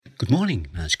Good morning,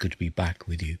 and it's good to be back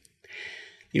with you.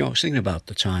 I was thinking about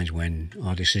the times when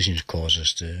our decisions cause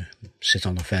us to sit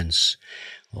on the fence,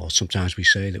 or sometimes we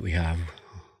say that we have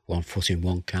one foot in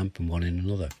one camp and one in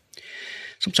another.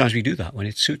 Sometimes we do that when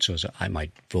it suits us. I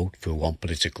might vote for one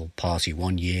political party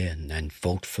one year and then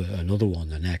vote for another one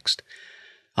the next.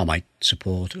 I might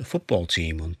support a football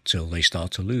team until they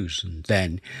start to lose and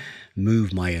then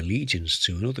move my allegiance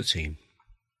to another team.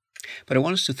 But I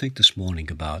want us to think this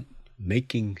morning about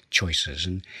making choices,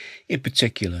 and in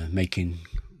particular making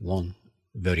one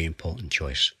very important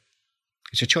choice.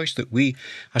 It's a choice that we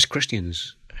as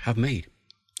Christians have made.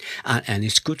 And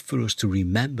it's good for us to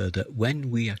remember that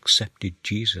when we accepted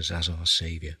Jesus as our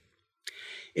Saviour,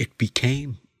 it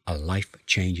became a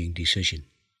life-changing decision,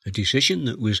 a decision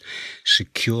that was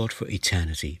secured for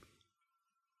eternity.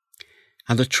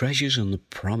 And the treasures and the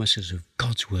promises of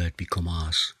God's Word become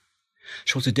ours.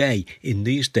 So today, in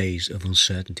these days of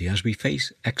uncertainty, as we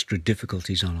face extra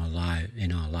difficulties in our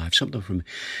lives, something from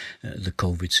the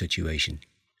COVID situation,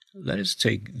 let us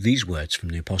take these words from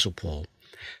the Apostle Paul,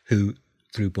 who,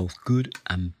 through both good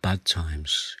and bad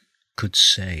times, could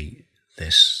say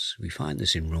this. We find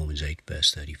this in Romans 8,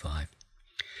 verse 35.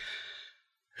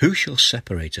 Who shall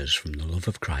separate us from the love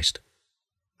of Christ?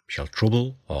 Shall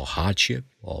trouble, or hardship,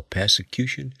 or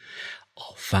persecution,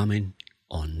 or famine,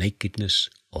 or nakedness,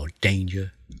 or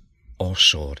danger, or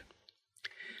sword?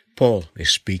 Paul is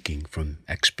speaking from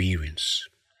experience.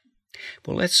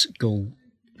 But let's go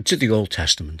to the Old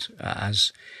Testament,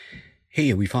 as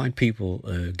here we find people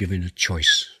given a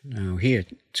choice. Now here,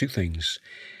 two things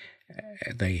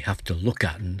they have to look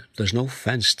at, and there's no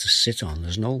fence to sit on,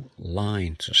 there's no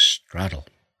line to straddle.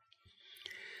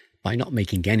 By not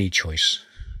making any choice,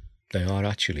 they are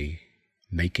actually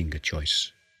making a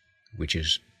choice, which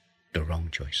is the wrong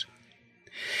choice.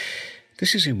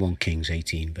 This is in 1 Kings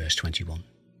 18, verse 21.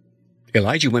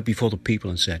 Elijah went before the people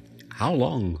and said, How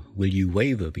long will you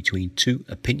waver between two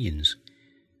opinions?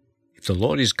 If the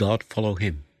Lord is God, follow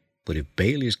him. But if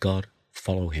Baal is God,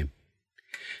 follow him.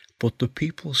 But the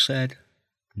people said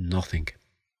nothing.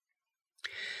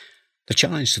 The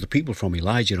challenge to the people from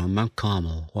Elijah on Mount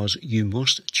Carmel was, you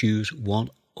must choose one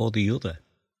or the other.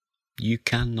 You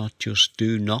cannot just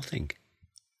do nothing.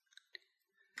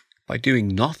 By doing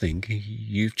nothing,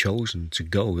 you've chosen to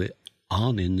go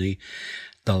on in the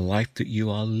life that you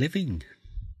are living.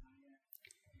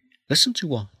 Listen to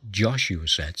what Joshua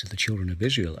said to the children of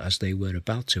Israel as they were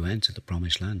about to enter the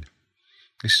promised land.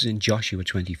 This is in Joshua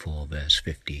 24, verse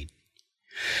 15.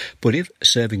 But if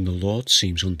serving the Lord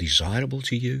seems undesirable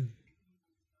to you,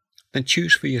 then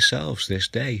choose for yourselves this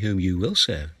day whom you will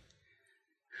serve,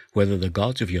 whether the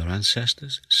gods of your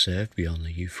ancestors served beyond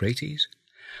the Euphrates,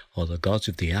 or the gods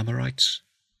of the Amorites,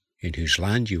 in whose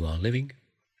land you are living.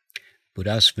 But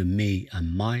as for me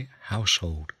and my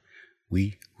household,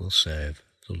 we will serve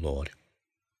the Lord.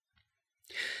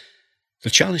 The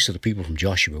challenge to the people from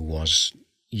Joshua was,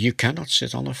 you cannot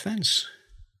sit on a fence.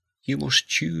 You must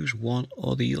choose one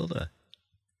or the other.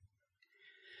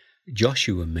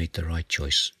 Joshua made the right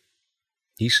choice.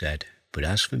 He said, but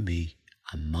as for me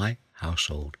and my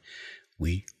household,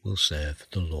 we will serve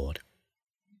the Lord.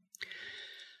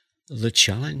 The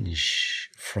challenge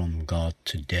from God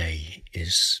today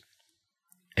is,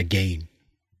 again,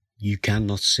 you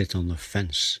cannot sit on the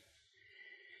fence.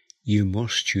 You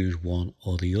must choose one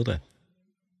or the other.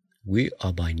 We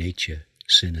are by nature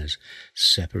sinners,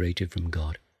 separated from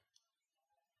God.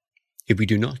 If we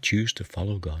do not choose to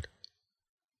follow God,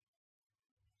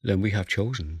 then we have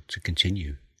chosen to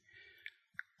continue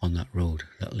on that road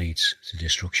that leads to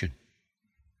destruction.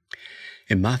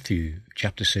 In Matthew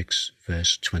chapter 6,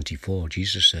 verse 24,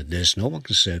 Jesus said, There's no one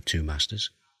can serve two masters.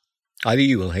 Either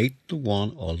you will hate the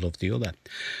one or love the other,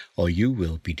 or you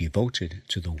will be devoted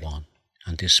to the one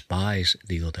and despise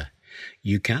the other.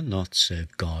 You cannot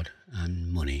serve God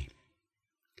and money.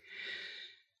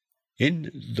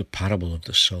 In the parable of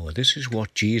the sower, this is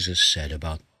what Jesus said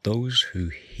about those who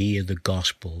hear the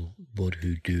gospel but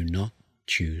who do not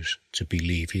choose to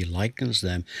believe. He likens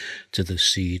them to the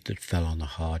seed that fell on the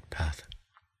hard path.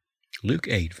 Luke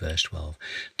 8, verse 12.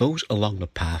 Those along the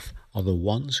path are the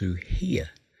ones who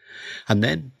hear, and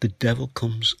then the devil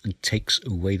comes and takes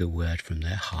away the word from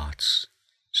their hearts,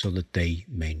 so that they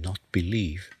may not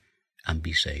believe and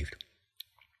be saved.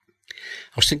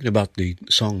 I was thinking about the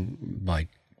song by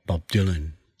Bob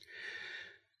Dylan,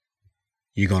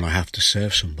 You're Gonna Have to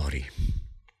Serve Somebody.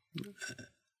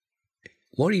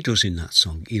 What he does in that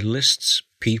song, he lists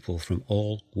people from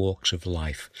all walks of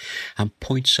life and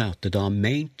points out that our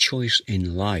main choice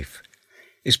in life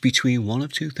is between one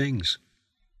of two things.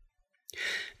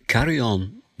 Carry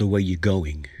on the way you're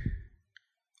going,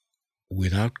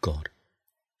 without God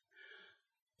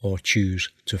or choose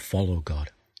to follow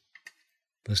God.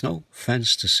 There's no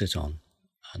fence to sit on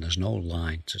and there's no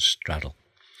line to straddle.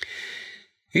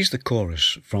 Here's the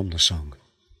chorus from the song.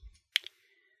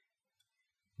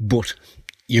 But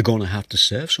you're going to have to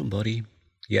serve somebody.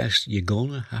 Yes, you're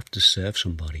going to have to serve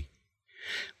somebody.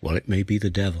 Well, it may be the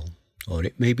devil or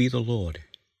it may be the Lord,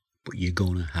 but you're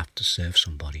going to have to serve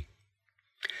somebody.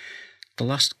 The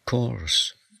last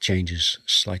chorus changes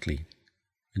slightly.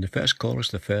 In the first chorus,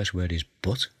 the first word is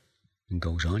but, and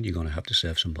goes on, you're going to have to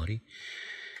serve somebody.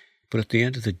 But at the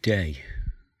end of the day,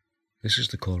 this is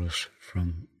the chorus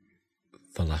from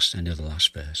the last end of the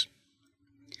last verse.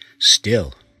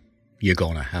 Still, you're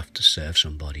going to have to serve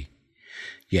somebody.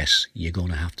 Yes, you're going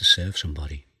to have to serve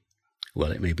somebody.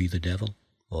 Well, it may be the devil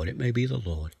or it may be the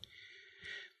Lord,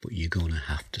 but you're going to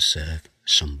have to serve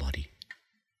somebody.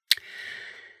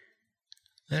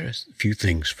 There are a few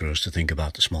things for us to think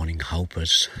about this morning. Hope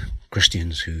as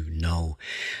Christians who know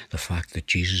the fact that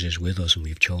Jesus is with us and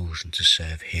we've chosen to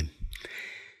serve him,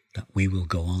 that we will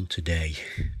go on today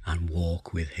and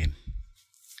walk with him.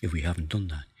 If we haven't done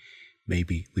that,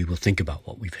 maybe we will think about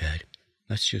what we've heard.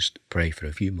 Let's just pray for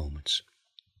a few moments.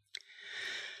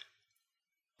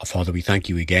 Our Father, we thank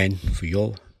you again for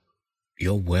your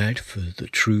word, for the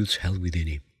truths held within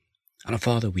it. And our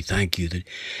Father, we thank you that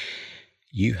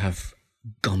you have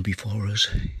gone before us.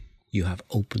 You have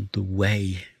opened the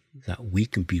way that we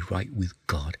can be right with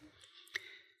God.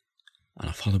 And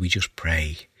our Father, we just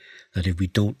pray that if we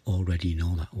don't already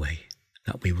know that way,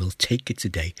 that we will take it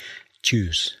today,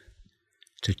 choose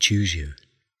you.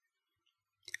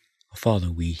 Our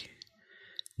Father, we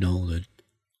know that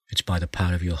it's by the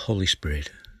power of your Holy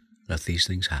Spirit that these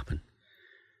things happen.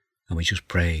 And we just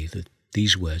pray that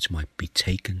these words might be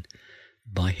taken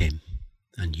by him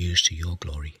and used to your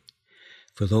glory.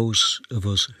 For those of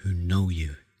us who know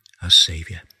you as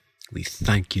Saviour, we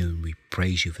thank you and we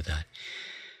praise you for that.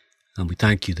 And we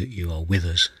thank you that you are with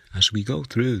us as we go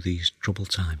through these troubled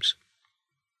times.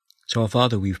 So, our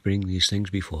Father, we bring these things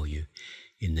before you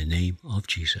in the name of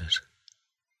Jesus.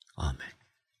 Amen.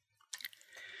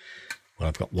 Well,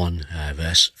 I've got one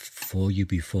verse for you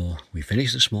before we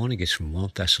finish this morning. It's from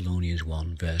 1 Thessalonians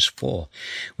 1, verse 4.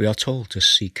 We are told to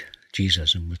seek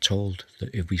Jesus, and we're told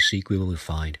that if we seek, we will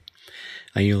find.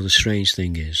 And you know, the strange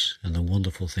thing is, and the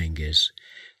wonderful thing is,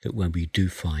 that when we do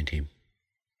find him,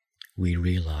 we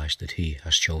realize that he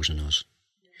has chosen us.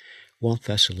 1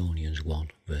 Thessalonians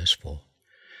 1, verse 4.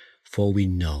 For we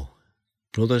know,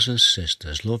 brothers and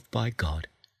sisters loved by God,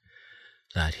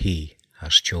 that he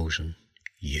has chosen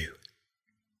you.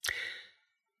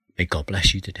 May God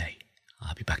bless you today.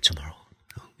 I'll be back tomorrow.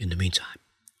 In the meantime,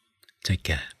 take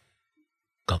care.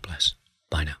 God bless.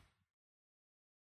 Bye now.